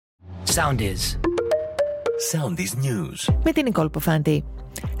Soundis. Soundis News. Με την Νικόλ Ποφάντη.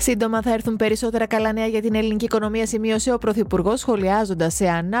 Σύντομα θα έρθουν περισσότερα καλά νέα για την ελληνική οικονομία, σημείωσε ο Πρωθυπουργός, σχολιάζοντας σε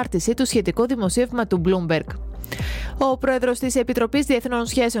ανάρτησή του σχετικό δημοσίευμα του Bloomberg. Ο πρόεδρος της Επιτροπής Διεθνών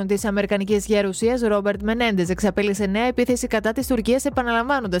Σχέσεων της Αμερικανικής Γερουσίας, Ρόμπερτ Μενέντες, εξαπέλυσε νέα επίθεση κατά της Τουρκίας,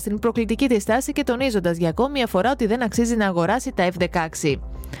 επαναλαμβάνοντας την προκλητική της στάση και τονίζοντας για ακόμη μια φορά ότι δεν αξίζει να αγοράσει τα F-16.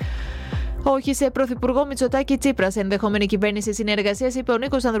 Όχι σε Πρωθυπουργό Μητσοτάκη Τσίπρας, ενδεχόμενη κυβέρνηση συνεργασίας, είπε ο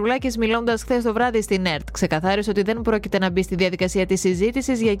Νίκος Ανδρουλάκης, μιλώντας χθες το βράδυ στην ΕΡΤ. Ξεκαθάρισε ότι δεν πρόκειται να μπει στη διαδικασία της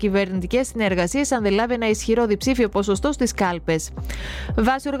συζήτησης για κυβερνητικές συνεργασίες αν δεν λάβει ένα ισχυρό διψήφιο ποσοστό στις κάλπες.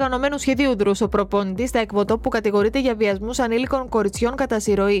 Βάσει οργανωμένου σχεδίου δρούσε ο προπονητής στα εκβοτόπ που κατηγορείται για βιασμούς ανήλικων κοριτσιών κατά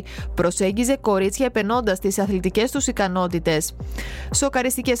συρροή. Προσέγγιζε κορίτσια επενώντας τις αθλητικές τους ικανότητες.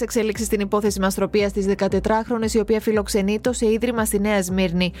 Σοκαριστικές εξέλιξεις στην υπόθεση μαστροπίας της 14χρονης, η οποία φιλοξενείται σε ίδρυμα στη Νέα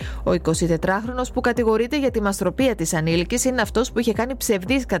Σμύρνη. Ο 24χρονος που κατηγορείται για τη μαστροπία της ανήλικης είναι αυτός που είχε κάνει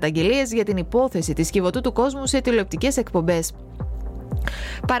ψευδείς καταγγελίες για την υπόθεση της κυβωτού του κόσμου σε τηλεοπτικές εκπομπές.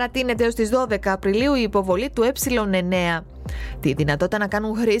 Παρατείνεται έως τις 12 Απριλίου η υποβολή του Ε9. Τη δυνατότητα να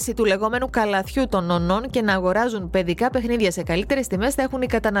κάνουν χρήση του λεγόμενου καλαθιού των νονών και να αγοράζουν παιδικά παιχνίδια σε καλύτερες τιμές θα έχουν οι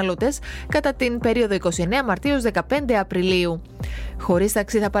καταναλωτές κατά την περίοδο 29 Μαρτίου έως 15 Απριλίου. Χωρίς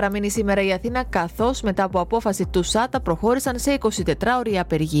ταξί θα παραμείνει σήμερα η Αθήνα, καθώς μετά από απόφαση του ΣΑΤΑ προχώρησαν σε 24ωρη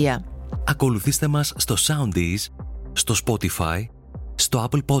απεργία. Ακολουθήστε μας στο Soundis, στο Spotify, στο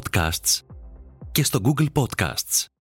Apple Podcasts και στο Google Podcasts.